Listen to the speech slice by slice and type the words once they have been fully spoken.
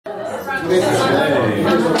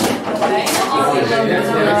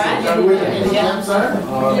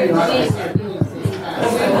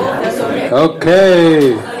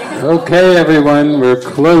Okay, everyone, we're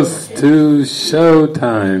close to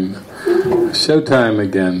showtime. Showtime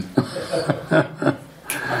again.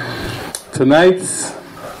 Tonight's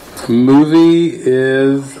movie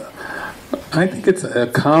is, I think it's a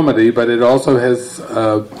comedy, but it also has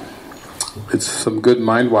it's some good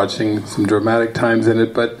mind-watching, some dramatic times in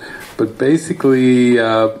it, but basically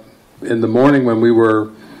in the morning when we were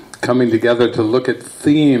coming together to look at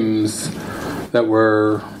themes that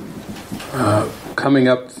were coming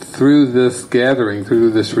up through this gathering, through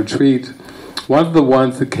this retreat, one of the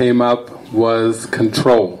ones that came up was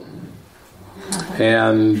control.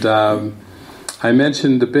 And I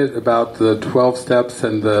mentioned a bit about the 12 steps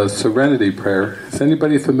and the serenity prayer. Is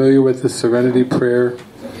anybody familiar with the serenity prayer?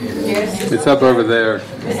 Yes. It's up over there.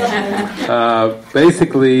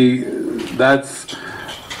 Basically, that's,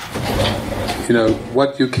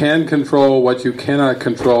 what you can control, what you cannot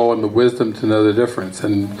control, and the wisdom to know the difference.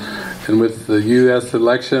 And with the U.S.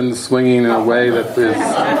 election swinging in a way that is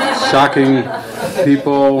shocking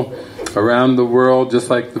people around the world, just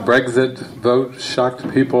like the Brexit vote shocked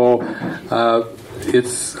people,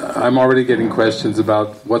 I'm already getting questions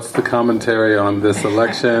about what's the commentary on this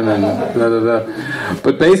election and da-da-da.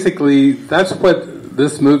 But basically, that's what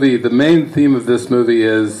this movie, the main theme of this movie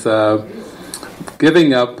is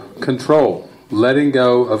giving up control, letting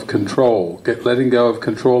go of control, letting go of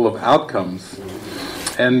control of outcomes.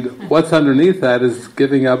 And what's underneath that is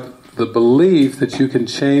giving up the belief that you can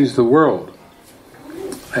change the world.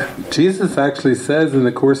 Jesus actually says in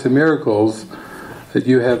the Course in Miracles that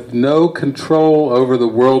you have no control over the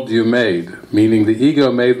world you made, meaning the ego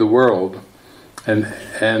made the world, and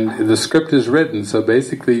the script is written, so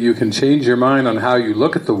basically you can change your mind on how you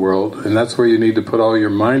look at the world, and that's where you need to put all your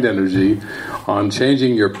mind energy, on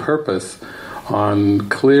changing your purpose, on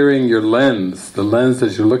clearing your lens, the lens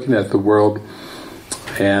as you're looking at the world.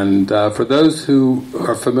 And for those who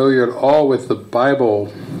are familiar at all with the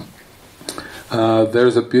Bible,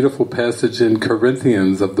 there's a beautiful passage in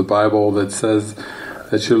Corinthians of the Bible that says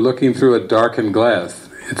that you're looking through a darkened glass.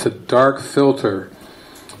 It's a dark filter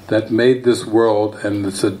that made this world, and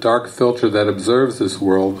it's a dark filter that observes this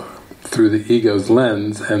world through the ego's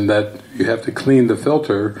lens, and that you have to clean the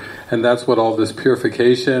filter, and that's what all this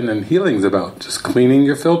purification and healing's about, just cleaning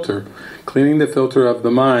your filter, cleaning the filter of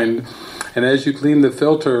the mind. And as you clean the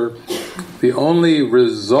filter, the only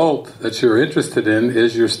result that you're interested in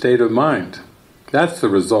is your state of mind. That's the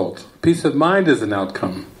result. Peace of mind is an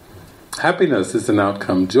outcome. Happiness is an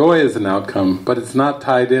outcome. Joy is an outcome. But it's not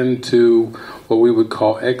tied into what we would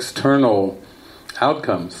call external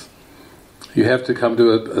outcomes. You have to come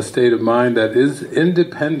to a state of mind that is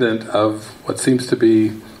independent of what seems to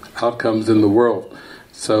be outcomes in the world.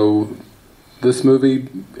 So this movie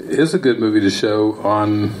is a good movie to show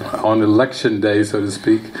on election day, so to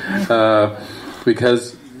speak,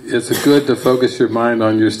 because it's good to focus your mind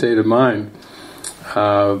on your state of mind.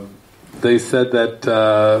 They said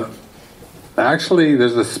that actually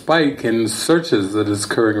there's a spike in searches that is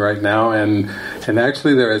occurring right now, and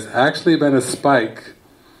actually there has actually been a spike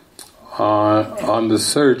on the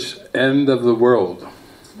search "end of the world."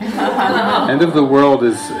 End of the world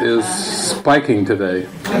is spiking today,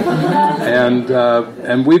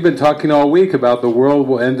 and we've been talking all week about the world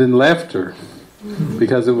will end in laughter,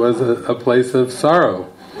 because it was a place of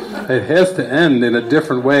sorrow. It has to end in a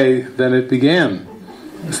different way than it began.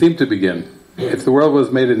 It seemed to begin. If the world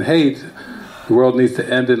was made in hate, the world needs to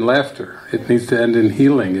end in laughter. It needs to end in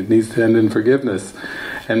healing. It needs to end in forgiveness.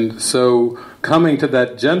 And so coming to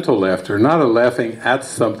that gentle laughter, not a laughing at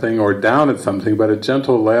something or down at something, but a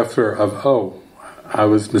gentle laughter of, oh, I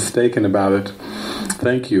was mistaken about it.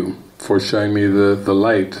 Thank you for showing me the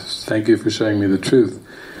light. Thank you for showing me the truth.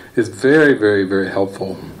 It's very, very, very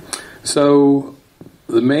helpful. So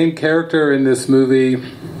the main character in this movie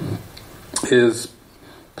is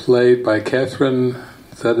played by Catherine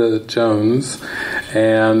Zeta-Jones,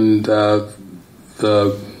 and the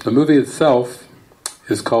movie itself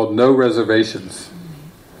is called No Reservations.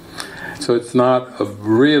 So it's not a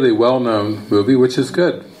really well-known movie, which is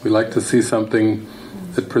good. We like to see something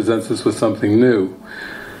that presents us with something new.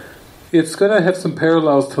 It's going to have some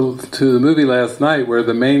parallels to the movie last night, where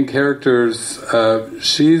the main characters,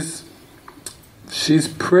 she's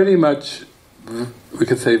pretty much, we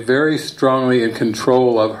could say, very strongly in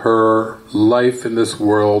control of her life in this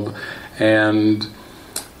world, and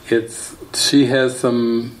she has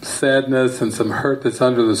some sadness and some hurt that's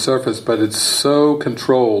under the surface, but it's so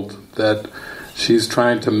controlled that she's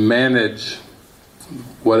trying to manage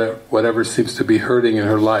whatever seems to be hurting in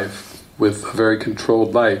her life with a very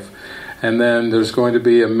controlled life. And then there's going to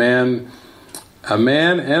be a man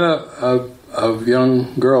and a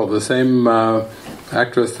young girl, the same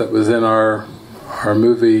actress that was in our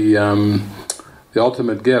movie The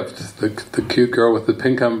Ultimate Gift, the cute girl with the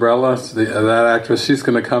pink umbrella, that actress, she's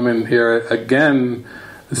going to come in here again.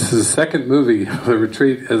 This is the second movie. The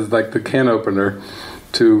retreat is like the can opener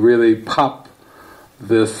to really pop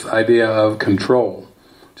this idea of control.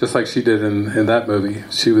 Just like she did in that movie.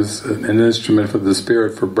 She was an instrument for the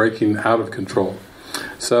Spirit for breaking out of control.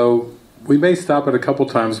 So we may stop it a couple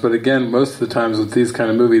times, but again, most of the times with these kind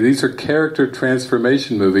of movies, these are character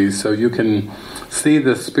transformation movies, so you can see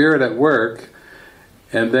the Spirit at work,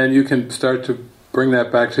 and then you can start to bring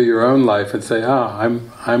that back to your own life and say,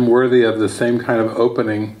 I'm worthy of the same kind of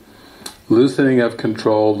opening, loosening of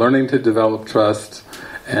control, learning to develop trust,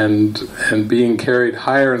 and being carried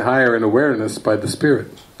higher and higher in awareness by the Spirit.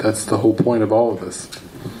 That's the whole point of all of this.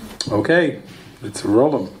 Okay, let's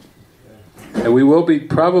roll them. And we will be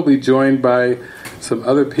probably joined by some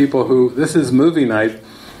other people who... This is movie night.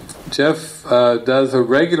 Jeff does a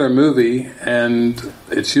regular movie, and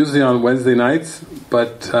it's usually on Wednesday nights,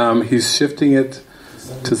 but he's shifting it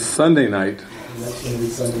to Sunday night.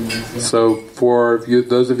 So for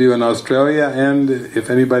those of you in Australia, and if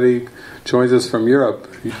anybody joins us from Europe,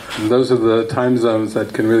 those are the time zones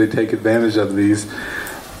that can really take advantage of these.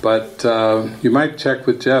 But you might check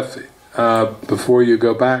with Jeff before you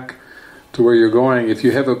go back to where you're going. If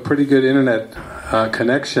you have a pretty good internet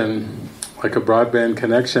connection, like a broadband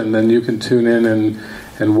connection, then you can tune in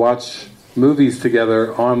and watch movies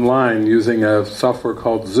together online using a software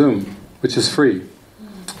called Zoom, which is free.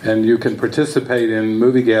 And you can participate in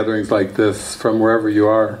movie gatherings like this from wherever you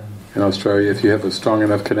are in Australia if you have a strong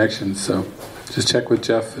enough connection. So just check with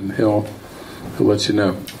Jeff and he'll let you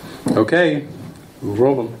know. Okay, we'll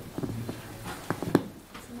roll them.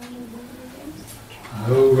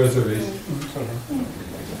 No reservations.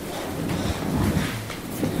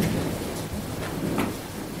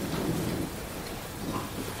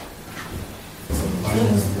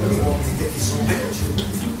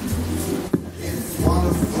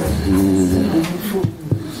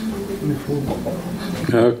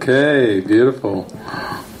 Okay, beautiful.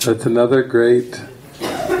 That's another great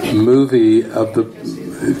movie of the...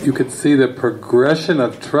 You could see the progression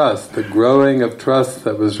of trust, the growing of trust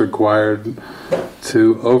that was required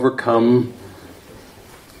to overcome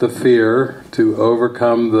the fear, to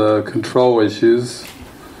overcome the control issues.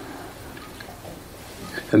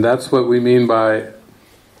 And that's what we mean by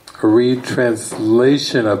a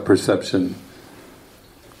retranslation of perception.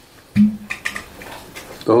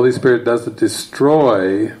 The Holy Spirit doesn't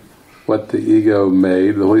destroy what the ego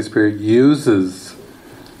made. The Holy Spirit uses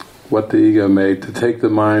what the ego made to take the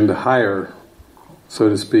mind higher, so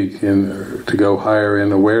to speak, to go higher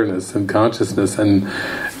in awareness and consciousness, and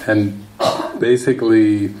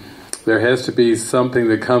basically there has to be something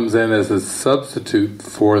that comes in as a substitute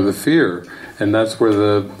for the fear, and that's where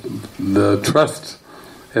the trust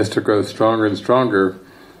has to grow stronger and stronger.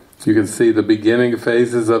 You can see the beginning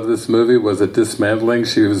phases of this movie was a dismantling.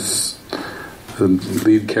 The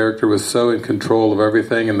lead character was so in control of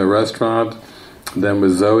everything in the restaurant. Then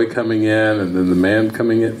with Zoe coming in, and then the man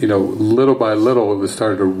coming in, little by little it was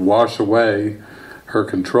starting to wash away her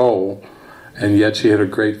control, and yet she had a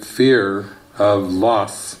great fear of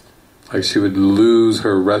loss. Like she would lose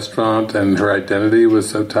her restaurant, and her identity was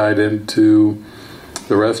so tied into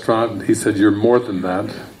the restaurant. He said, "You're more than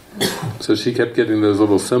that." So she kept getting those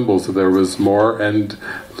little symbols that there was more, and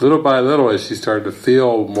little by little, as she started to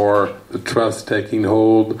feel more the trust taking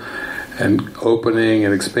hold and opening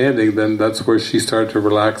and expanding, then that's where she started to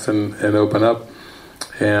relax and open up.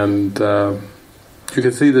 And you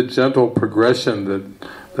can see the gentle progression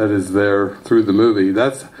that is there through the movie.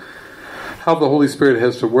 That's how the Holy Spirit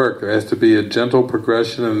has to work. There has to be a gentle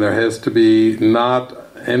progression, and there has to be not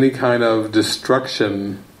any kind of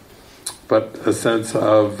destruction, but a sense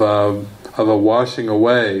of a washing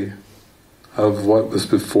away of what was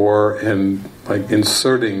before, and like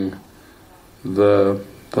inserting the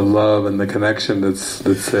love and the connection that's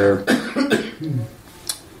there.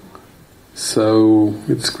 So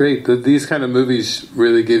it's great that these kind of movies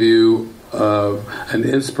really give you an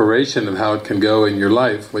inspiration of how it can go in your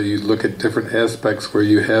life, where you look at different aspects where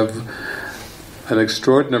you have an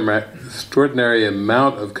extraordinary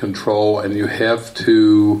amount of control, and you have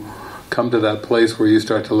to come to that place where you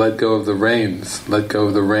start to let go of the reins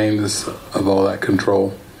of all that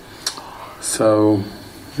control. So,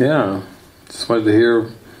 yeah, just wanted to hear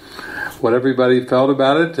what everybody felt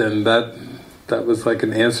about it, and that was like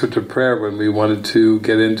an answer to prayer when we wanted to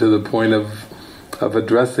get into the point of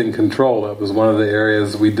addressing control. That was one of the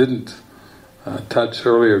areas we didn't touch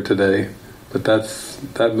earlier today, but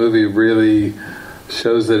that movie really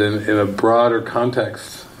shows it in a broader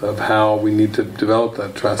context of how we need to develop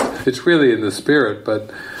that trust. It's really in the spirit,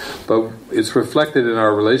 but it's reflected in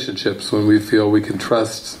our relationships. When we feel we can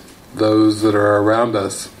trust those that are around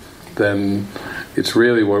us, then it's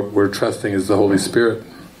really what we're trusting is the Holy Spirit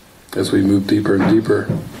as we move deeper and deeper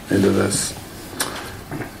into this.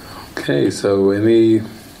 Okay, so any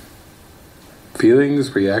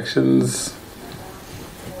feelings, reactions,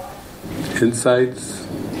 insights?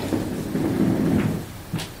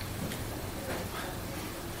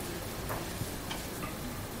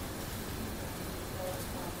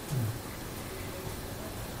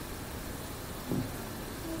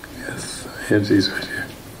 Yes, Angie's right here.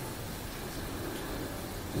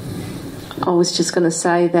 I was just going to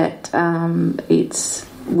say that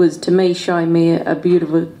was to me showing me a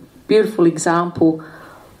beautiful example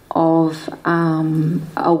of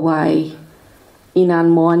a way in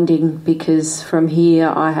unwinding, because from here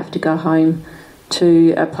I have to go home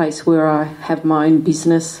to a place where I have my own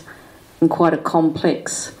business, and quite a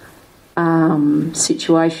complex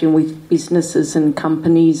situation with businesses and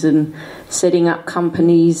companies and setting up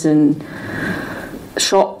companies and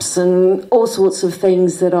shops and all sorts of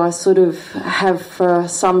things that I sort of have for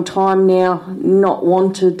some time now not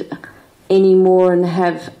wanted anymore and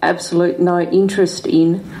have absolute no interest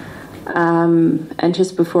in. And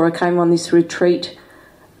just before I came on this retreat,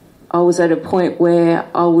 I was at a point where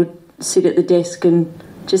I would sit at the desk and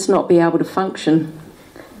just not be able to function.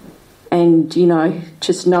 And,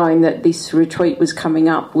 just knowing that this retreat was coming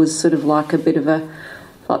up was sort of like a bit of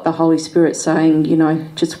like the Holy Spirit saying,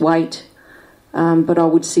 just wait. But I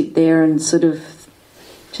would sit there and sort of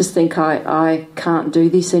just think I can't do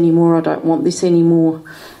this anymore, I don't want this anymore.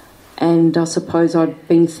 And I suppose I'd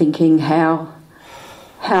been thinking, how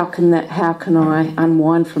can I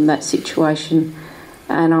unwind from that situation?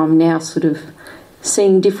 And I'm now sort of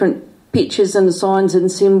seeing different pictures and signs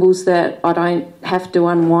and symbols that I don't have to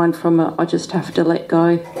unwind from it, I just have to let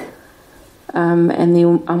go. And the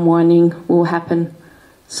unwinding will happen.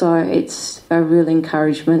 So it's a real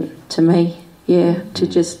encouragement to me. Yeah, to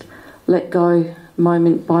just let go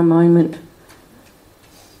moment by moment.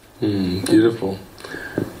 Beautiful.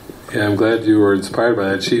 Yeah, I'm glad you were inspired by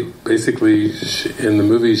that. She in the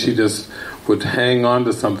movie, she just would hang on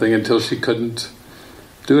to something until she couldn't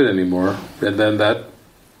do it anymore. And then that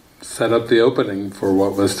set up the opening for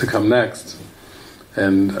what was to come next.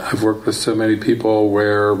 And I've worked with so many people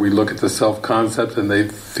where we look at the self-concept and they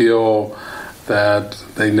feel that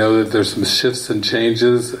they know that there's some shifts and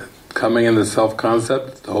changes coming in the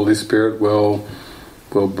self-concept. The Holy Spirit will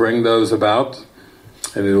bring those about,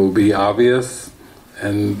 and it will be obvious.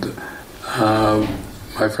 And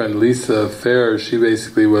my friend Lisa Fair, she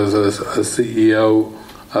basically was a CEO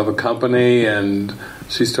of a company, and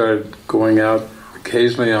she started going out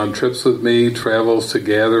occasionally on trips with me, travels to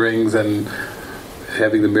gatherings, and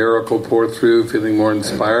having the miracle pour through, feeling more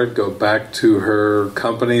inspired, go back to her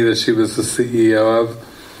company that she was the CEO of,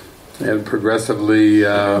 and progressively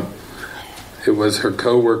it was her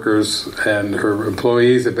co-workers and her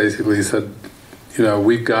employees that basically said,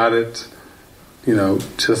 we've got it,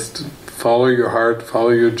 just follow your heart,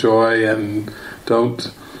 follow your joy, and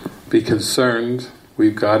don't be concerned,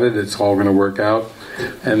 we've got it, it's all going to work out.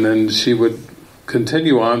 And then she would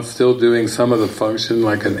continue on still doing some of the function,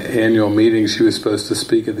 like an annual meeting. She was supposed to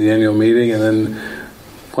speak at the annual meeting, and then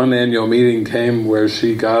one annual meeting came where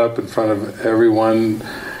she got up in front of everyone.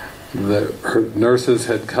 Her nurses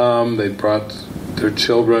had come, they brought their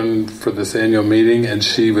children for this annual meeting, and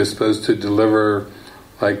she was supposed to deliver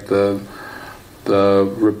like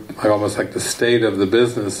almost like the state of the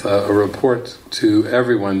business, a report to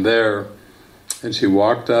everyone there. And she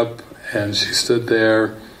walked up and she stood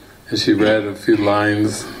there and she read a few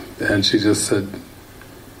lines and she just said,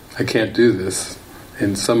 I can't do this.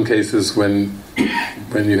 In some cases when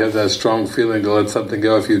you have that strong feeling to let something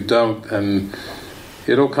go, if you don't, and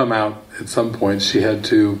it'll come out at some point. She had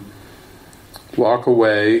to walk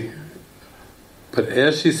away, but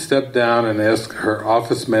as she stepped down and asked her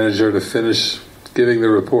office manager to finish giving the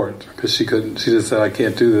report, because she just said, I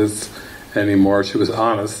can't do this anymore. She was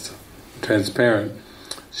honest, transparent.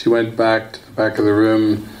 She went back to the back of the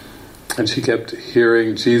room and she kept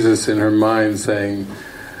hearing Jesus in her mind saying,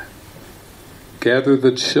 gather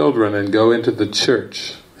the children and go into the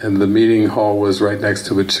church. And the meeting hall was right next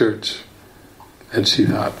to a church. And she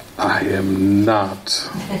thought, I am not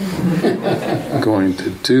going to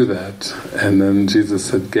do that. And then Jesus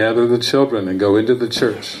said, gather the children and go into the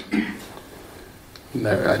church.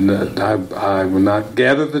 I will not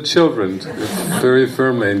gather the children very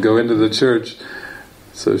firmly and go into the church.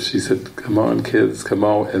 So she said, "Come on, kids, come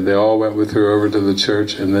on," and they all went with her over to the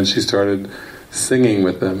church, and then she started singing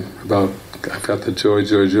with them about, "I've got the joy,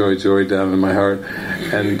 joy, joy, joy down in my heart,"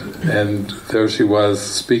 and there she was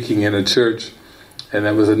speaking in a church, and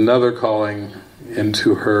that was another calling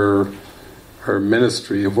into her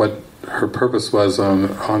ministry of what her purpose was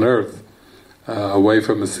on earth, away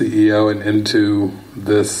from a CEO and into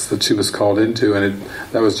this that she was called into, and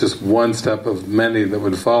that was just one step of many that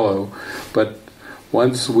would follow. But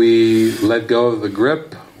once we let go of the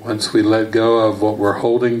grip, once we let go of what we're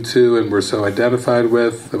holding to and we're so identified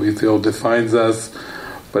with, that we feel defines us,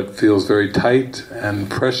 but feels very tight and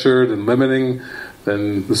pressured and limiting,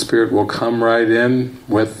 then the Spirit will come right in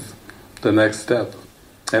with the next step.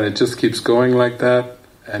 And it just keeps going like that,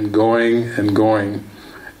 and going and going.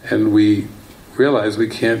 And we realize we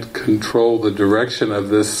can't control the direction of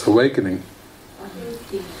this awakening. I think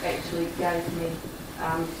he actually gave me...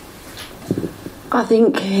 I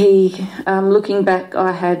think he, looking back,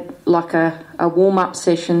 I had like a warm-up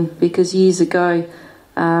session, because years ago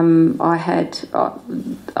I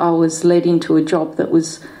was led into a job that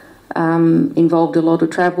was involved a lot of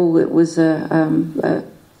travel. It was a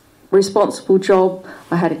responsible job.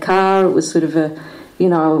 I had a car. It was sort of it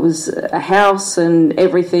was a house and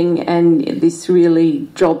everything, and this really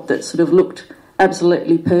job that sort of looked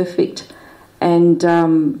absolutely perfect. And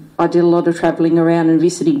I did a lot of travelling around and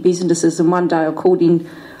visiting businesses, and one day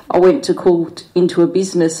I went to call into a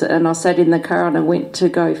business, and I sat in the car and I went to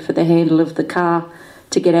go for the handle of the car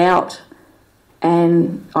to get out,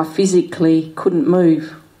 and I physically couldn't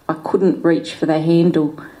move. I couldn't reach for the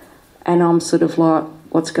handle, and I'm sort of like,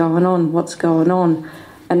 what's going on? What's going on?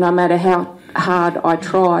 And no matter how hard I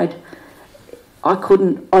tried, I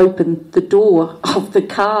couldn't open the door of the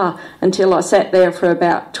car until I sat there for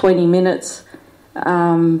about 20 minutes,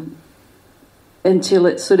 until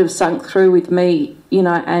it sort of sunk through with me,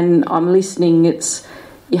 and I'm listening. It's,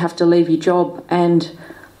 you have to leave your job. And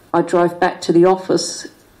I drove back to the office,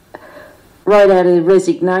 wrote out a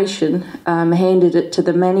resignation, handed it to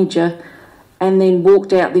the manager, and then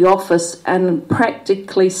walked out the office and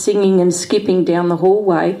practically singing and skipping down the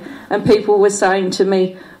hallway, and people were saying to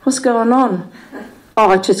me, "What's going on?" "Oh,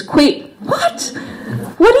 I just quit." "What?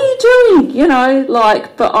 What are you doing?"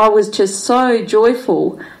 But I was just so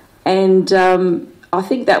joyful, and I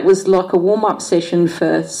think that was like a warm-up session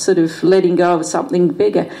for sort of letting go of something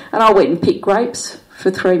bigger. And I went and picked grapes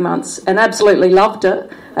for 3 months and absolutely loved it,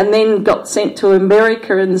 and then got sent to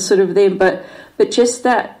America and sort of then, but just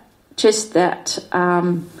that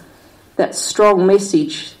strong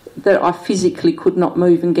message that I physically could not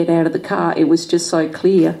move and get out of the car. It was just so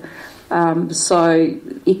clear. So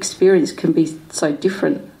experience can be so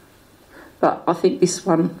different. But I think this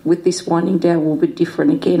one, with this winding down, will be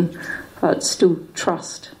different again. But it's still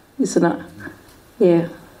trust, isn't it? Yeah,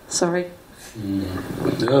 sorry.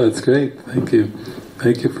 No, it's great. Thank you.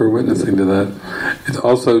 Thank you for witnessing to that. It's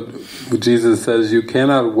also, Jesus says, you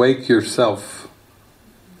cannot wake yourself,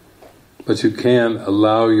 but you can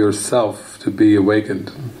allow yourself to be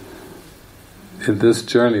awakened. In this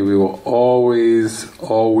journey, we will always,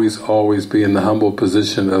 always, always be in the humble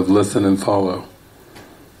position of listen and follow.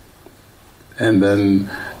 And then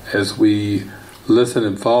as we listen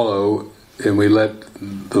and follow, and we let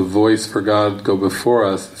the voice for God go before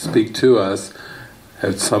us, speak to us,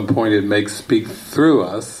 at some point it may speak through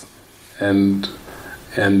us, and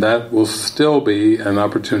that will still be an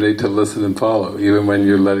opportunity to listen and follow. Even when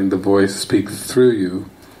you're letting the voice speak through you,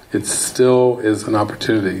 it still is an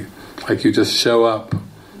opportunity. Like you just show up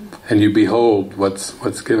and you behold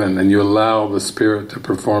what's given, and you allow the Spirit to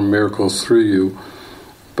perform miracles through you.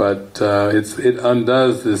 But it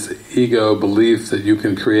undoes this ego belief that you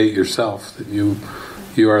can create yourself, that you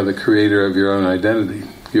are the creator of your own identity.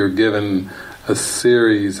 You're given a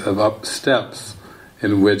series of steps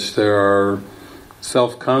in which there are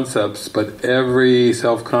self-concepts, but every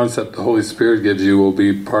self-concept the Holy Spirit gives you will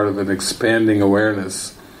be part of an expanding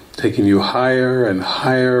awareness, taking you higher and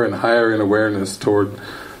higher and higher in awareness toward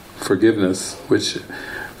forgiveness, which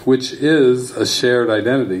is a shared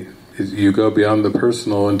identity. You go beyond the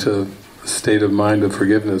personal into a state of mind of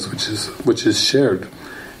forgiveness, which is shared.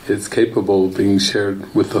 It's capable of being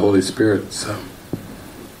shared with the Holy Spirit. So,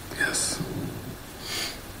 yes.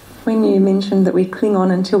 When you mentioned that we cling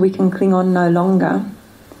on until we can cling on no longer,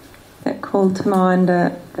 that called to mind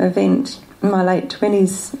an event in my late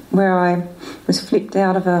 20s where I was flipped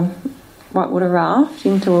out of a whitewater raft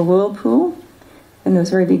into a whirlpool, and there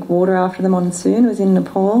was very big water after the monsoon. It was in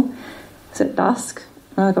Nepal. It was at dusk.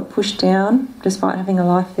 I got pushed down despite having a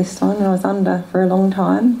life vest on, and I was under for a long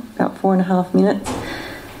time, about 4.5 minutes.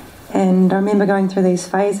 And I remember going through these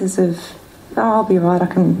phases of oh, I'll be right, I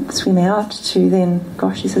can swim out, to then,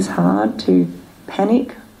 gosh, this is hard, to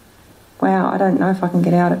panic, wow, I don't know if I can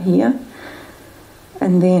get out of here.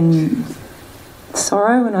 And then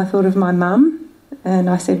sorrow when I thought of my mum, and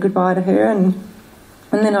I said goodbye to her, and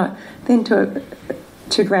then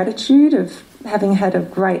to gratitude of having had a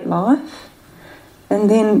great life, and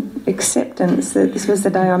then acceptance that this was the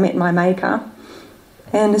day I met my maker.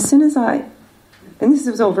 And as soon as and this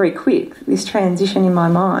was all very quick, this transition in my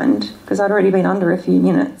mind, because I'd already been under a few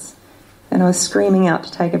minutes, and I was screaming out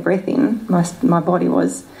to take a breath in, my body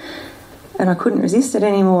was, and I couldn't resist it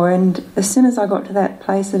anymore. And as soon as I got to that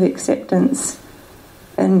place of acceptance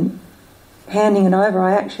and handing it over,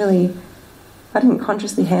 I didn't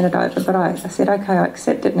consciously hand it over, but I said, okay, I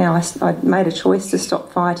accept it now. I made a choice to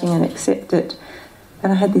stop fighting and accept it.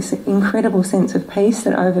 And I had this incredible sense of peace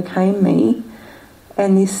that overcame me,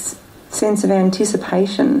 and this sense of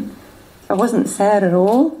anticipation. I wasn't sad at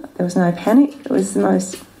all. There was no panic. It was the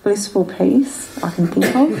most blissful peace I can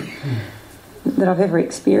think of that I've ever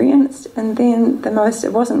experienced. And then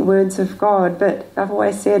it wasn't words of God, but I've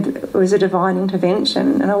always said it was a divine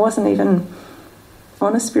intervention, and I wasn't even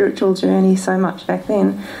on a spiritual journey so much back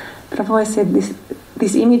then, but I've always said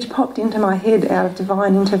this image popped into my head out of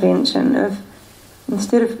divine intervention of,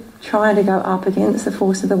 instead of trying to go up against the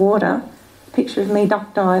force of the water, picture of me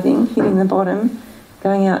duck diving, hitting the bottom,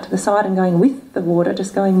 going out to the side and going with the water,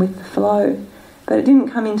 just going with the flow. But it didn't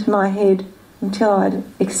come into my head until I'd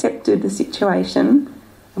accepted the situation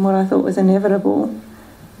and what I thought was inevitable,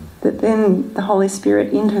 that then the Holy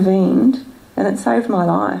Spirit intervened and it saved my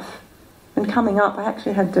life. And coming up, I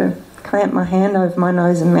actually had to clamp my hand over my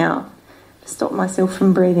nose and mouth to stop myself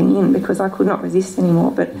from breathing in, because I could not resist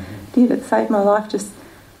anymore. But it saved my life, just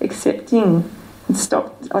accepting, and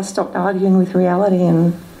I stopped arguing with reality,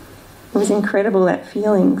 and it was incredible, that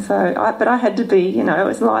feeling. But I had to be, it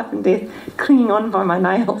was life and death, clinging on by my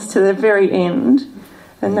nails to the very end.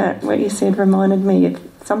 And that, what you said, reminded me of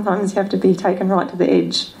sometimes you have to be taken right to the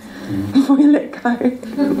edge before you let go.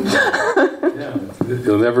 Yeah,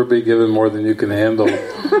 you'll never be given more than you can handle.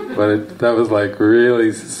 But that was like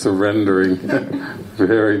really surrendering,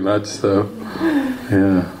 very much so.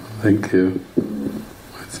 Yeah, thank you.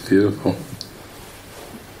 It's beautiful.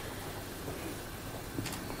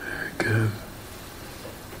 Very good.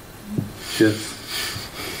 Yes.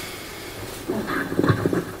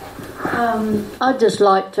 I'd just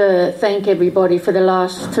like to thank everybody for the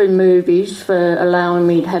last 2 movies, for allowing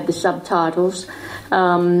me to have the subtitles,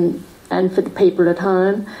 and for the people at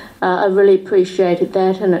home. I really appreciated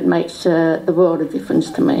that, and it makes the world of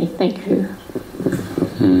difference to me. Thank you.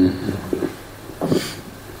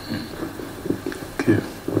 Thank you.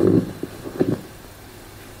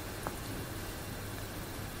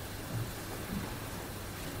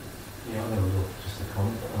 Yeah, I know, just a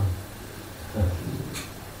comment.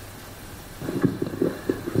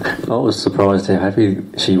 I was surprised how happy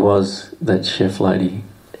she was, that chef lady.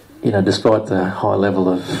 Despite the high level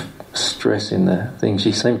of stress in the thing,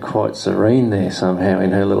 she seemed quite serene there somehow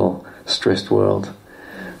in her little stressed world.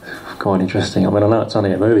 Quite interesting. I mean, I know it's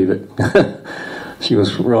only a movie, but she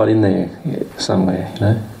was right in there somewhere,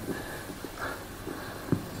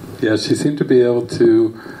 Yeah, she seemed to be able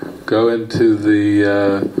to go into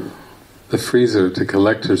the freezer to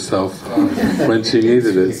collect herself when she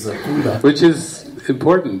needed it, which is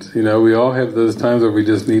important. We all have those times where we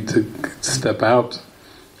just need to step out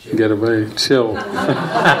and get away, chill.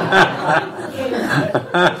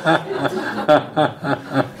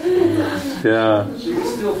 Yeah. She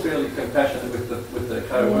was still fairly compassionate with the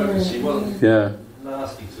co-workers. She wasn't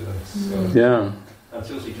nasty to them. So Yeah.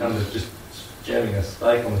 Until she come to just jamming a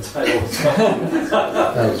steak on the table.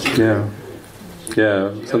 Yeah.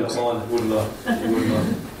 Yeah. She had a mind that would not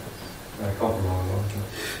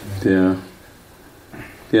compromise. Yeah.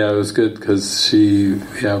 Yeah, it was good because she,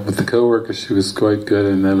 with the co-workers she was quite good,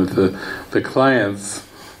 and then with the clients,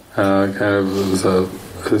 kind of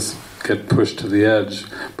was get pushed to the edge.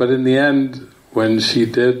 But in the end, when she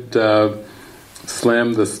did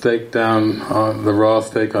slam the steak down, on the raw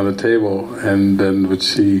steak on the table, and then when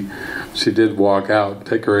she did walk out,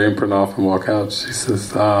 take her apron off and walk out, she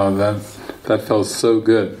says, that felt so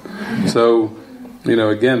good. So,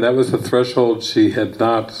 again, that was the threshold she had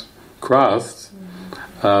not crossed,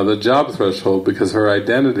 the job threshold, because her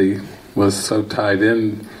identity was so tied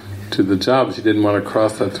in to the job, she didn't want to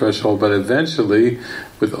cross that threshold. But eventually,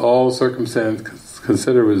 with all circumstances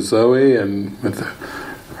considered, with Zoe and with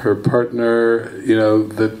her partner,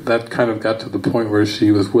 that kind of got to the point where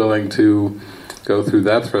she was willing to go through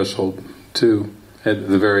that threshold too at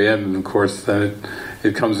the very end. And of course then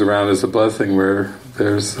it comes around as a blessing, where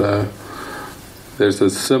there's there's a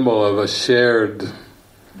symbol of a shared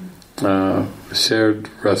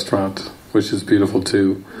restaurant, which is beautiful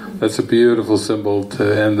too. That's a beautiful symbol to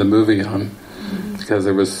end the movie on, because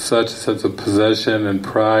there was such a sense of possession and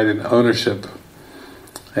pride and ownership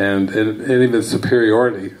and even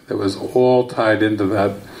superiority that was all tied into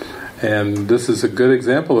that. And this is a good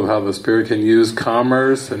example of how the Spirit can use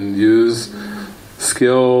commerce and use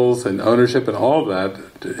skills and ownership and all that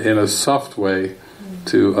in a soft way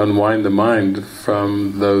to unwind the mind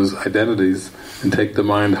from those identities and take the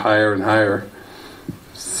mind higher and higher.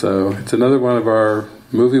 So it's another one of our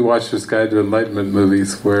Movie Watcher's Guide to Enlightenment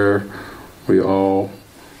movies where we all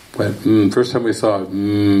went, first time we saw it,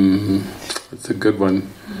 it's a good one.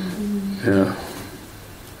 Yeah.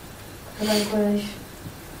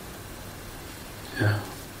 Yeah.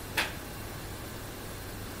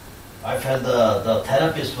 I felt the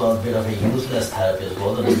therapist was a bit of a useless therapist,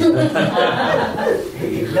 wasn't he?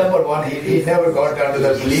 Number one, he never got down to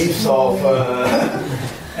the beliefs of...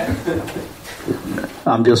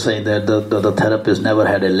 I'm just saying that the therapist never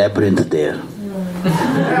had a labyrinth there.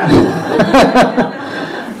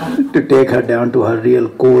 To take her down to her real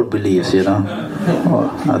core beliefs,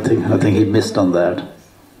 I think he missed on that.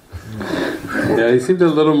 Yeah, he seemed a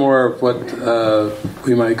little more of what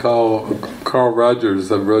we might call Carl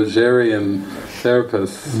Rogers, a Rogerian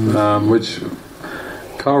therapist, which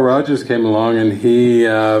Carl Rogers came along and he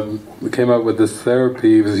came up with this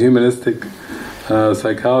therapy. He was a humanistic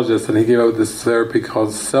psychologist, and he came up with this therapy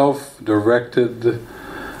called self-directed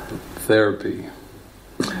therapy.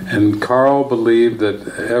 And Carl believed that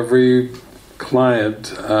every client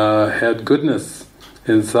had goodness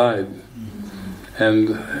inside. And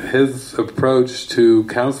his approach to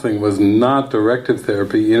counseling was not directive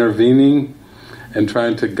therapy, intervening and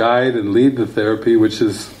trying to guide and lead the therapy, which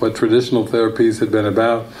is what traditional therapies had been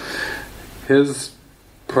about. His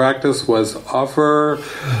practice was offer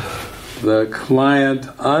the client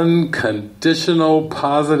unconditional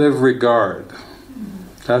positive regard.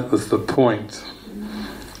 That was the point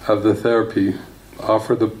of the therapy.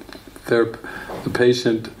 Offer the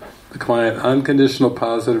patient, the client, unconditional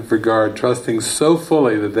positive regard, trusting so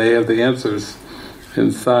fully that they have the answers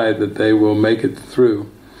inside that they will make it through.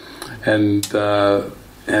 And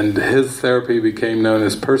his therapy became known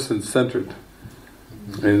as person-centered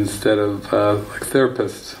instead of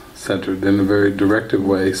therapist-centered in a very directive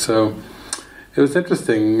way. So it was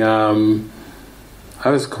interesting. I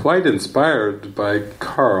was quite inspired by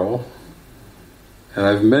Carl, and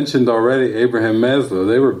I've mentioned already Abraham Maslow.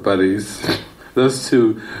 They were buddies. Those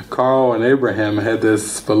two, Carl and Abraham, had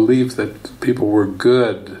this belief that people were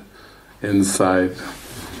good inside.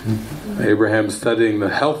 Abraham studying the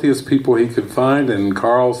healthiest people he could find, and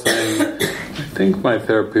Carl saying, I think my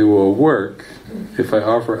therapy will work if I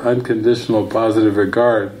offer unconditional positive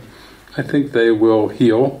regard. I think they will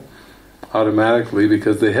heal automatically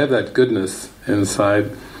because they have that goodness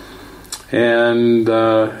inside. And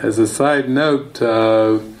as a side note,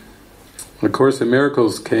 the Course in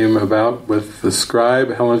Miracles came about with the scribe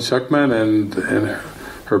Helen Schuckman and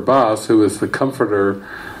her boss, who was the comforter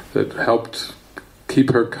that helped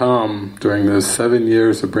keep her calm during those 7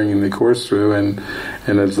 years of bringing the Course through. And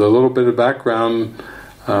as a little bit of background,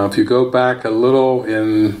 if you go back a little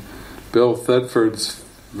in Bill Thetford's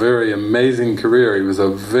very amazing career, he was a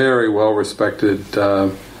very well-respected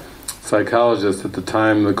psychologist at the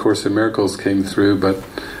time the Course in Miracles came through,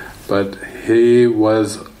 but he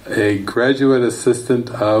was a graduate assistant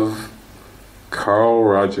of Carl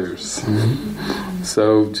Rogers. Mm-hmm.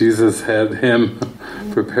 So Jesus had him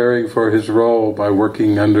preparing for his role by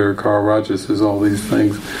working under Carl Rogers. There's all these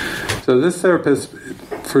things. So this therapist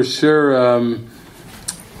for sure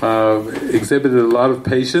exhibited a lot of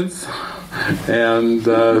patience and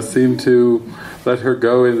seemed to let her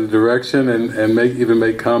go in the direction and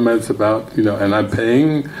make comments about, and I'm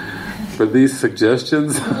paying for these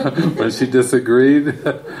suggestions when she disagreed,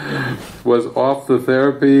 was off the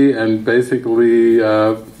therapy and basically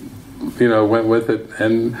went with it,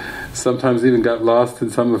 and sometimes even got lost in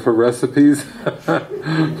some of her recipes,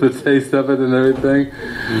 the taste of it and everything.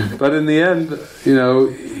 But in the end,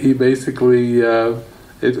 he basically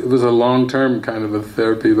it was a long-term kind of a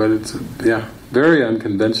therapy, but it's very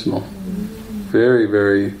unconventional. Very,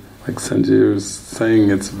 very, like Sanjeev's saying,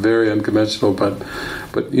 it's very unconventional, but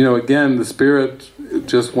again, the Spirit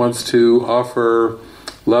just wants to offer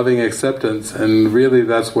loving acceptance, and really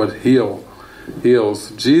that's what heals.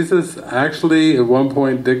 Jesus actually at one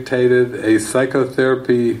point dictated a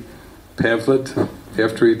psychotherapy pamphlet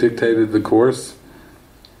after he dictated the Course.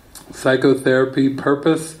 Psychotherapy,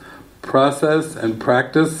 purpose, process, and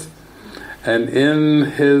practice. And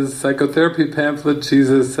in his psychotherapy pamphlet,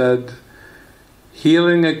 Jesus said,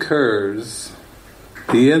 healing occurs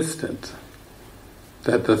the instant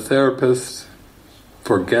that the therapist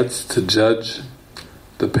forgets to judge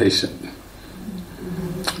the patient.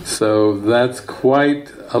 So that's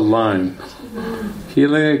quite a line.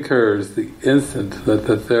 Healing occurs the instant that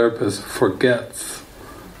the therapist forgets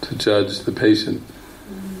to judge the patient.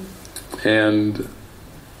 And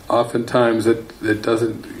oftentimes it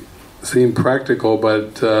doesn't seem practical,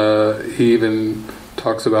 but he even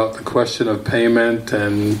talks about the question of payment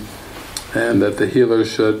and that the healer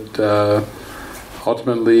should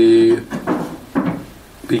ultimately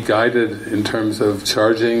be guided in terms of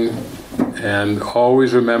charging, and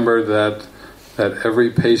always remember that every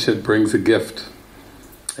patient brings a gift.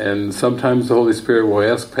 And sometimes the Holy Spirit will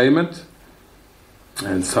ask payment,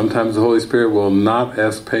 and sometimes the Holy Spirit will not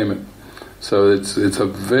ask payment. So it's a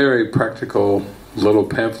very practical little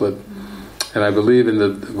pamphlet. And I believe in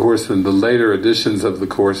the later editions of the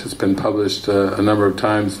course, it's been published a number of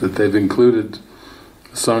times, that they've included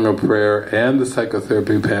the Song of Prayer and the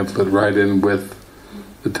psychotherapy pamphlet right in with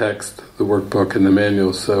the text, the workbook, and the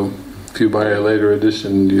manual. So if you buy a later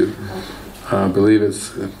edition, you believe it's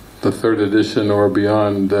the third edition or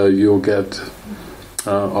beyond, you'll get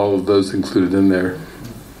all of those included in there.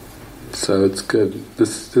 So it's good.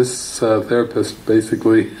 This therapist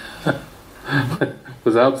basically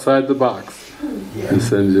was outside the box. Yeah.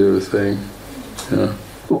 As Sanju was saying. Yeah.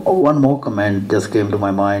 One more comment just came to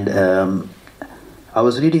my mind. I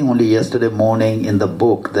was reading only yesterday morning in the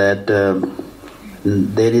book that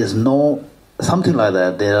there is no, something like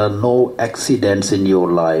that, there are no accidents in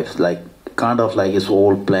your life, like kind of like it's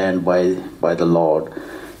all planned by the Lord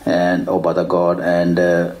or by the God,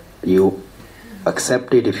 and you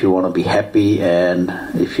accept it if you want to be happy, and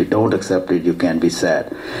if you don't accept it, you can be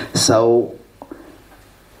sad. So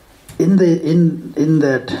in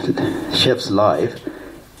that chef's life,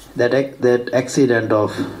 that accident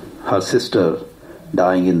of her sister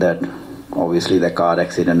dying in that, obviously the car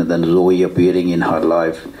accident, and then Zoe appearing in her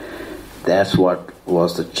life, that's what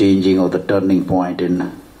was the changing or the turning point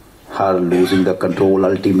in her losing the control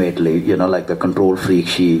ultimately, like the control freak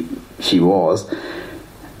she was.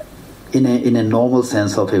 In a normal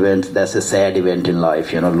sense of events, that's a sad event in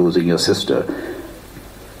life, losing your sister.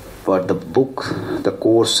 But the book, the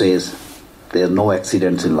course says there are no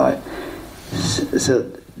accidents in life.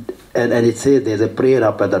 So, and it says there's a prayer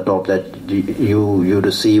up at the top that you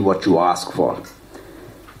receive what you ask for.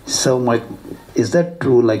 So is that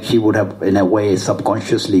true? Like she would have, in a way,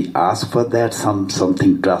 subconsciously asked for that,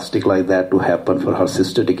 something drastic like that to happen for her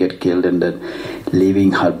sister to get killed, and then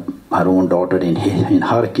leaving her own daughter in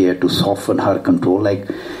her care to soften her control. Like,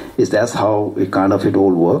 is that how it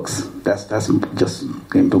all works? That's just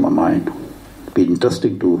came to my mind. It'd be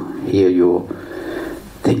interesting to hear your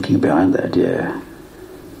thinking behind that. Yeah.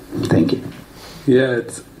 Thank you. Yeah,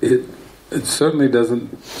 it certainly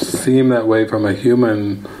doesn't seem that way from a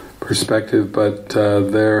human perspective, but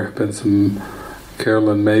there have been some,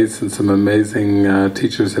 Carolyn Mace and some amazing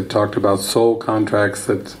teachers have talked about soul contracts,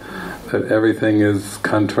 that everything is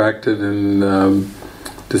contracted and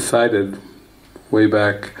decided way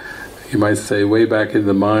back, you might say way back in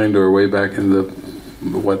the mind, or way back in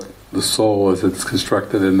what the soul as it's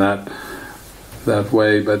constructed in that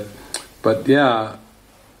way. But yeah,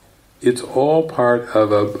 it's all part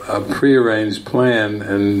of a prearranged plan,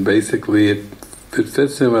 and basically it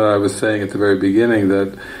fits in what I was saying at the very beginning,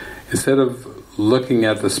 that instead of looking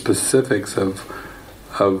at the specifics of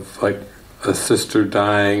like a sister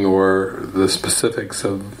dying or the specifics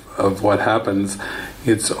of what happens,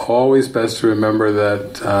 it's always best to remember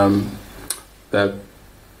that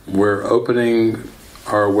we're opening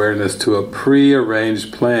our awareness to a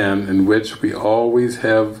pre-arranged plan in which we always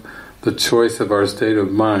have the choice of our state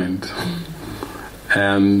of mind,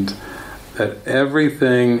 and that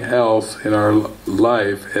everything else in our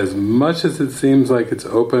life, as much as it seems like it's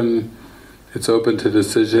open to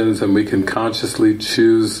decisions, and we can consciously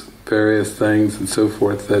choose various things and so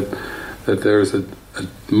forth, that there's a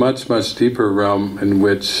much, much deeper realm in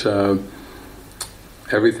which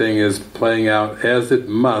everything is playing out as it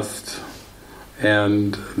must,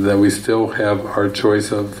 and that we still have our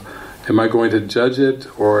choice of, am I going to judge it,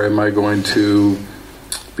 or am I going to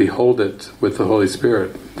behold it with the Holy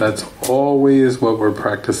Spirit? That's always what we're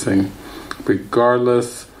practicing,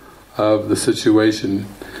 regardless of the situation.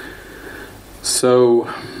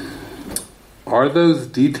 So, are those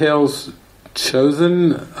details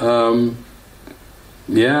chosen?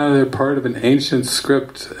 Yeah, they're part of an ancient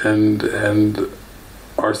script, and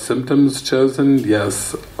are symptoms chosen?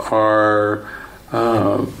 Yes. Are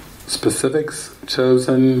specifics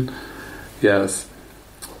chosen? Yes.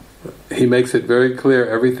 he makes it very clear,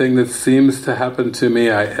 everything that seems to happen to me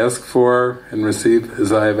I ask for and receive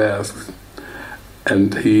as I have asked.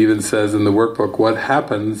 And he even says in the workbook, what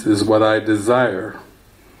happens is what I desire.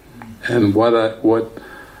 And what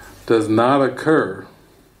does not occur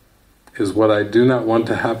is what I do not want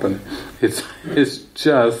to happen. It's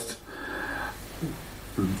just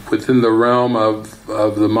within the realm of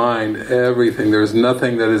the mind, everything. There's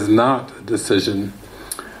nothing that is not a decision.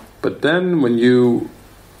 But then when you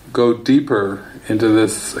go deeper into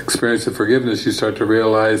this experience of forgiveness, you start to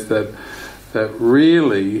realize that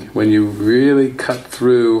really, when you really cut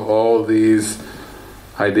through all these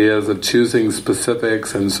ideas of choosing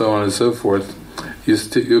specifics and so on and so forth,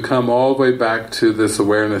 you come all the way back to this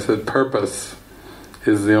awareness that purpose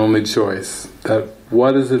is the only choice. That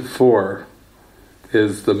what is it for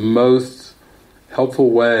is the most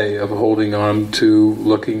helpful way of holding on to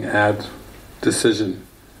looking at decision.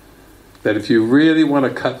 That if you really want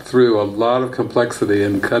to cut through a lot of complexity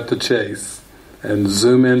and cut the chase and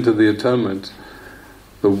zoom into the atonement,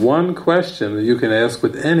 the one question that you can ask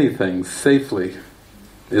with anything safely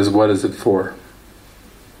is, what is it for?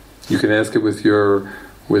 You can ask it with your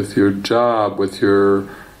job, with your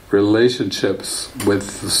relationships,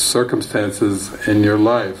 with the circumstances in your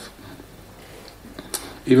life.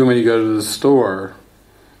 Even when you go to the store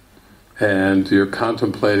and you're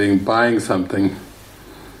contemplating buying something,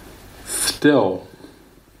 still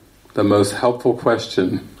the most helpful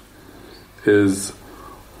question is,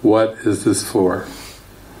 what is this for?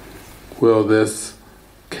 Will this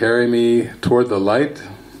carry me toward the light,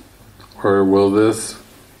 or will this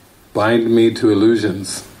bind me to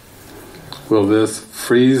illusions? Will this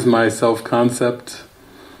freeze my self-concept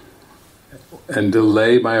and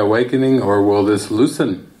delay my awakening, or will this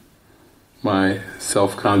loosen my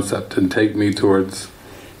self-concept and take me towards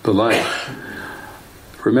the light?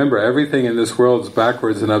 Remember, everything in this world is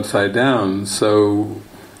backwards and upside down, so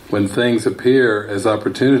when things appear as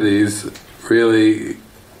opportunities, really,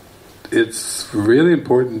 it's really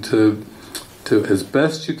important to as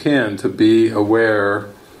best you can, to be aware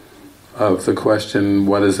of the question,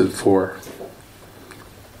 what is it for?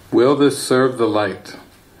 Will this serve the light?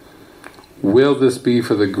 Will this be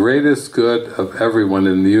for the greatest good of everyone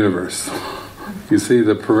in the universe? You see,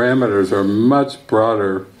 the parameters are much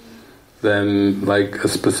broader than like a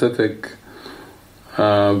specific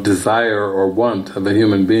desire or want of a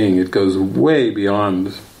human being. It goes way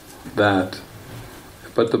beyond that.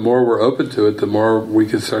 But the more we're open to it, the more we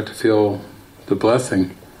can start to feel the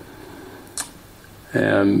blessing.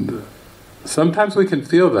 And sometimes we can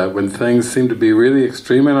feel that when things seem to be really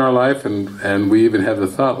extreme in our life, and we even have the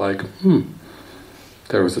thought like,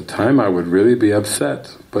 there was a time I would really be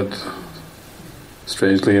upset, but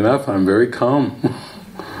strangely enough I'm very calm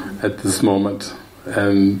at this moment,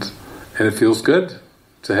 and it feels good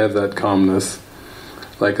to have that calmness,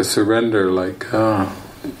 like a surrender, like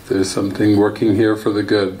there's something working here for the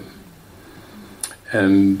good.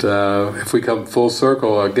 And if we come full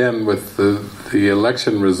circle again with the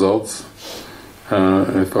election results,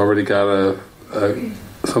 I've already got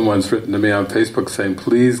someone's written to me on Facebook saying,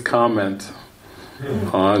 please comment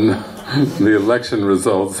on the election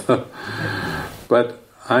results. But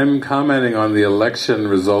I'm commenting on the election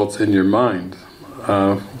results in your mind.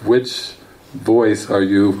 Which voice are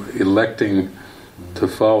you electing to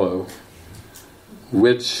follow?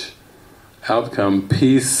 Which outcome,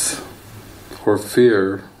 peace or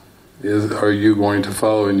fear, are you going to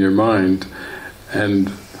follow in your mind?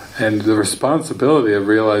 And the responsibility of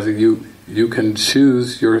realizing you can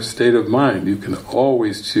choose your state of mind. You can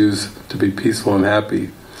always choose to be peaceful and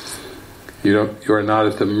happy. You are not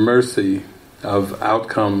at the mercy of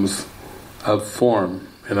outcomes of form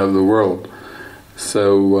and of the world.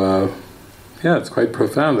 So it's quite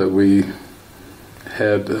profound that we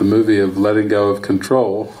had a movie of letting go of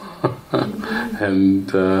control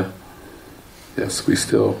and yes, we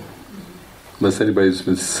still, unless anybody's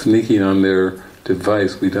been sneaking on their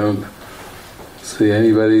device, we don't see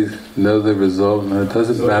anybody know the result, and it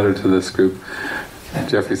doesn't matter to this group.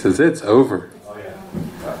 Jeffrey says, it's over.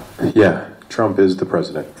 Yeah, Trump is the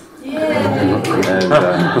president.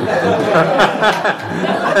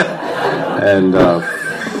 And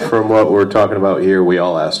from what we're talking about here, we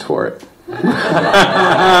all asked for it. You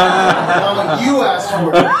asked for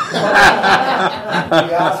it.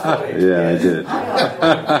 You asked for it. Yeah, I did.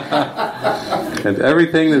 And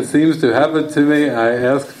everything that seems to happen to me, I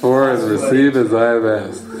ask for and receive as I have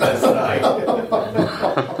asked. That's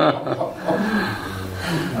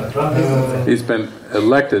right. He's been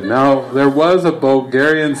elected. Now, there was a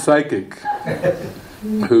Bulgarian psychic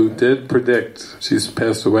who did predict, she's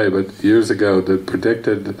passed away, but years ago,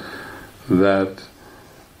 predicted that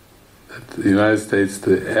that the United States,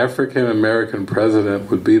 the African American president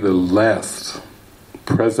would be the last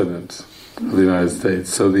president of the United States.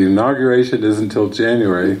 So the inauguration is until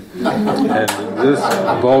January, and this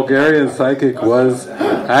Bulgarian psychic was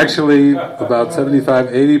actually about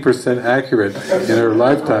 75-80% accurate in her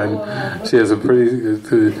lifetime. She has a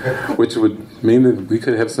which would mean that we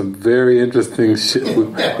could have some very interesting shit.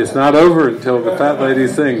 It's not over until the fat lady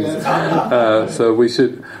sings. So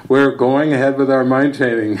we're going ahead with our mind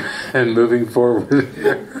training and moving forward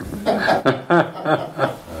here.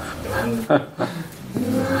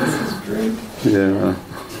 Yeah.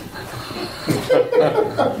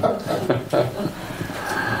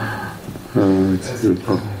 Oh, it's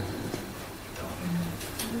beautiful.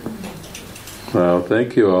 Well,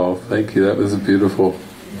 thank you all. Thank you. That was a beautiful,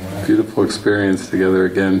 beautiful experience together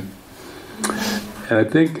again. And I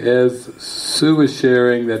think as Sue was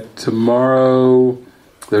sharing that tomorrow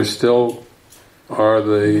there still are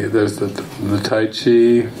there's the Tai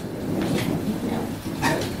Chi.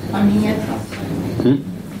 I'm here.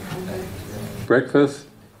 Breakfast,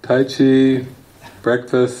 Tai Chi,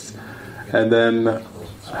 breakfast, and then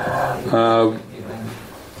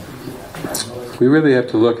we really have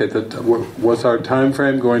to look at was our time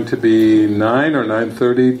frame going to be 9 or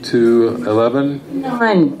 9:30 to 11?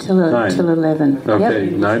 9 till 11. Okay,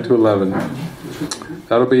 Yep. 9 to 11.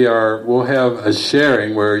 That'll be we'll have a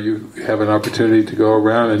sharing where you have an opportunity to go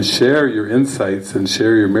around and share your insights and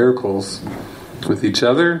share your miracles with each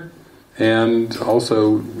other. And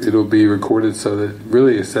also, it'll be recorded so that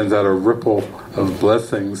really it sends out a ripple of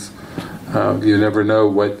blessings. You never know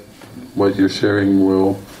what your sharing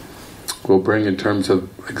will bring in terms of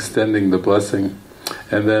extending the blessing.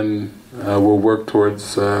 And then we'll work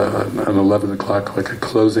towards an 11 o'clock, like a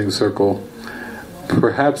closing circle,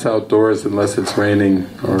 perhaps outdoors unless it's raining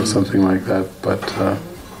or something like that. But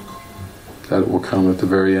that will come at the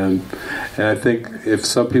very end. And I think if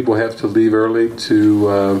some people have to leave early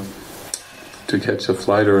to catch a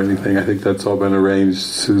flight or anything, I think that's all been arranged.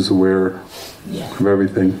 Sue's aware of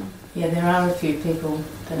everything. Yeah, there are a few people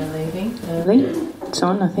that are leaving. It's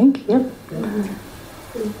on, I think, yep.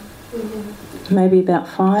 Maybe about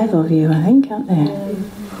 5 of you, I think, aren't there?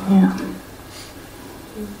 Yeah.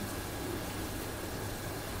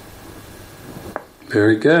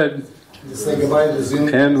 Very good. Just say goodbye to Zoom.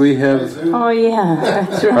 And we have Oh, yeah,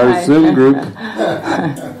 that's right. our Zoom group.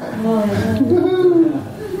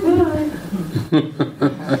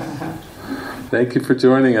 Thank you for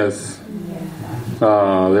joining us.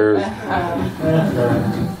 There's.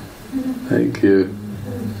 Thank you.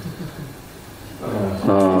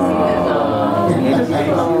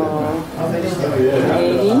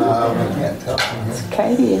 It's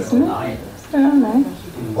Katie, isn't it? I don't know.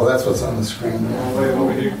 Well, that's what's on the screen.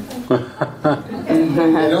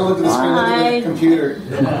 Hey, don't look at the screen, look at the computer.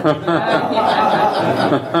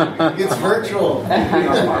 It's virtual.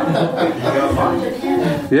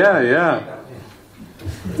 Yeah.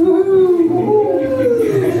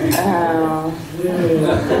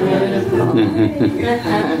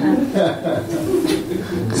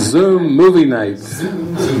 Zoom movie night.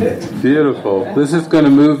 Beautiful. This is going to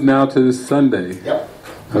move now to Sunday. Yep.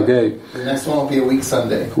 Okay. The next one will be a week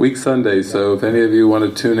Sunday. Week Sunday. So if any of you want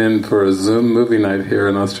to tune in for a Zoom movie night here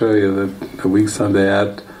in Australia, the week Sunday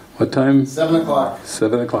at what time? 7 o'clock.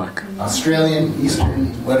 7 o'clock. Australian,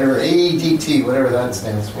 Eastern, whatever, AEDT, whatever that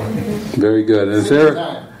stands for. Very good. Is there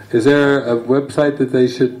a website that they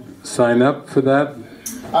should sign up for that? They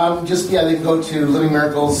can go to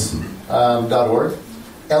livingmiracles.org.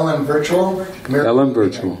 LM Virtual. LM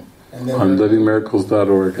Virtual on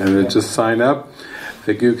livingmiracles.org, and then just sign up.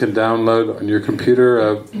 That you can download on your computer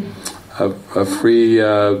a free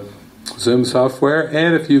Zoom software,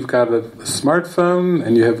 and if you've got a smartphone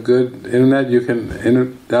and you have good internet, you can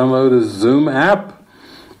download a Zoom app,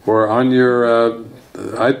 or on your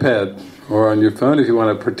iPad or on your phone if you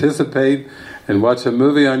want to participate and watch a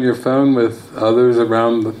movie on your phone with others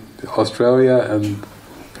around Australia and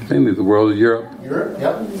mainly the world of Europe. Europe,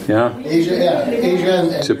 yep. Yeah. Asia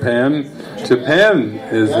and Japan. Japan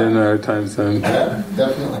is in our time zone. Yeah,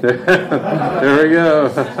 definitely. There we go.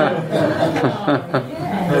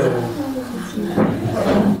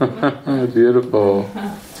 Beautiful.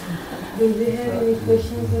 Do we have any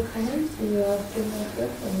questions or comments?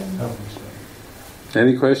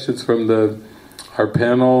 Any questions from our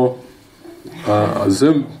panel,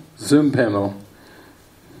 Zoom panel?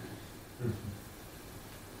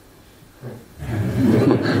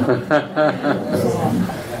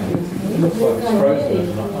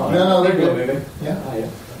 No, they're good. Yeah.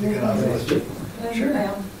 Sure.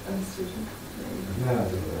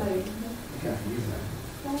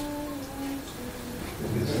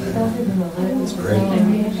 That's great.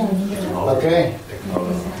 Okay.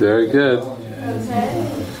 Very good.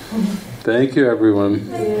 Thank you, everyone.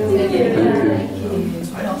 Thank you.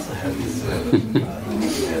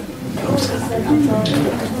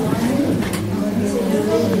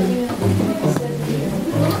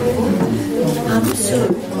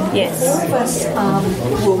 Yes. All of us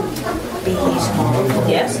will be here tomorrow.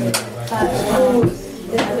 Yes.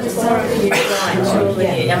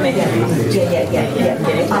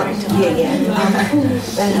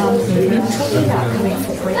 Talking about coming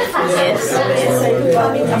for breakfast. Yes.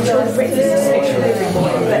 I'm sure the breakfast is special every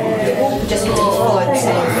morning, but just to follow the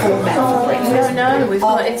same format for breakfast. No, we've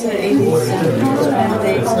got it is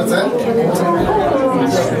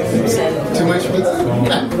Too much pizza?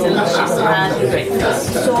 delicious breakfast.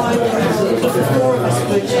 So if the four of us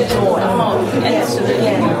would join.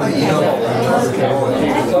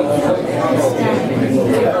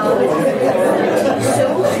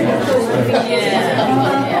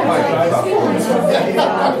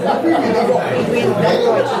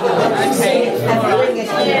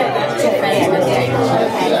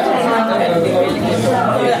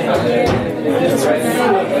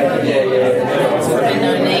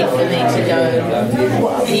 No need for me to go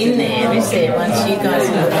in there, is there? Once you guys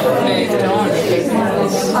have moved on, if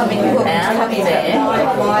everyone's out of there,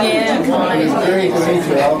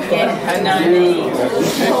 no need.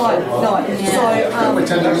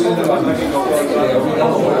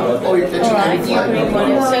 Alright, you bring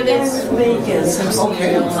one. So there's some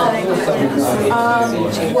cereal.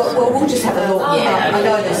 Well, we'll just have a look. I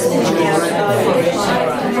know there's things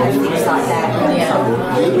like that.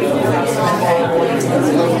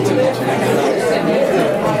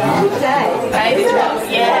 Baby drops,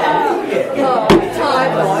 I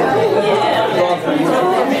will,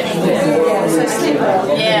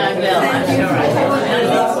 I'm sure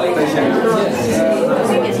I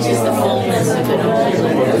think it's just the fullness of it all.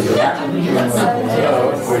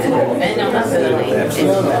 And I'm not early. It's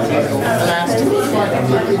last week.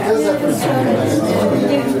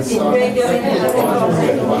 This one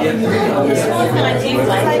I did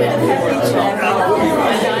like it. I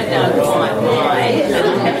don't know quite why, but I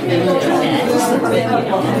haven't been looking at it.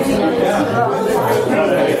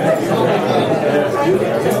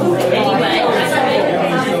 Anyway,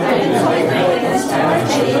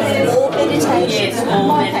 yes, all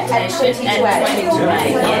meditation and 20 to 8,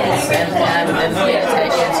 yes, and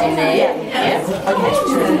meditations in there.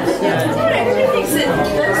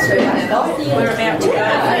 We're about to go.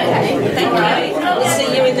 Thank you. I'll see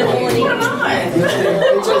you in the morning.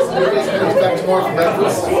 Back tomorrow for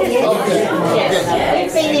breakfast? Okay.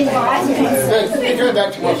 We've been invited. You're going back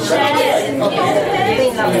tomorrow for breakfast?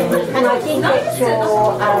 And I did get your...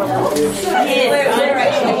 we're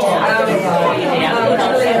actually...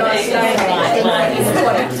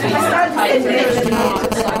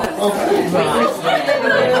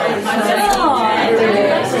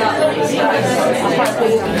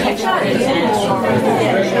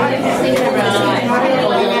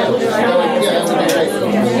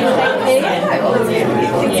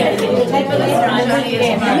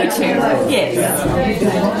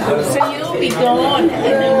 Yes. So you'll be gone in the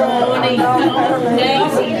morning.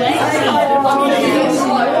 Lazy.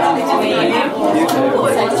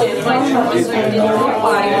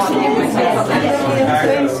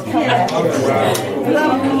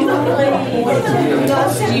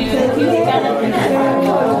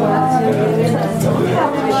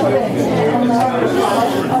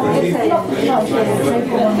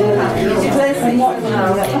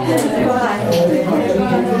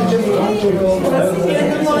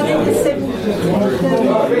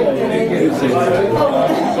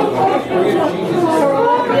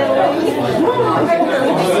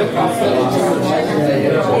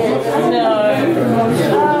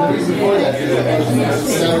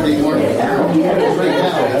 Saturday morning. Right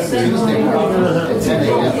now, it's Tuesday morning at 10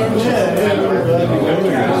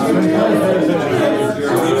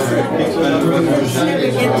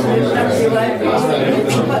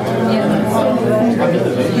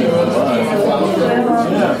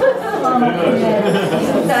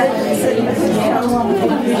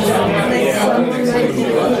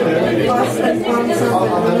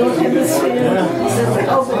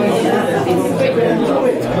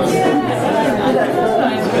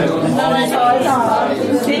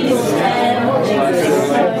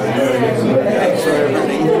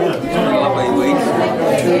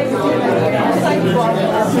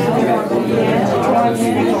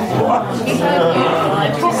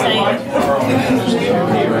 Thank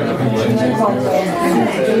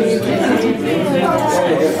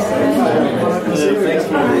you.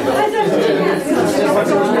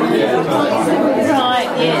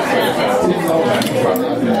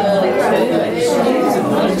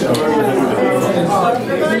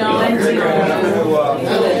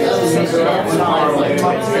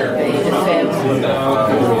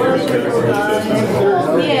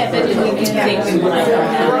 Yeah, but we can think we might not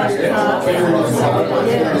have it.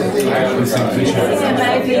 Yeah,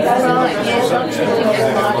 maybe that's right. Yes, I'm thinking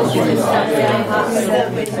that might have been stuff going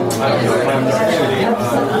up.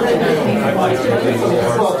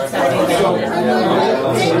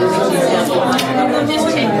 I'm just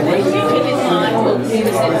checking that you keep in mind what we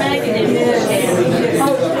said, maybe there's sharing.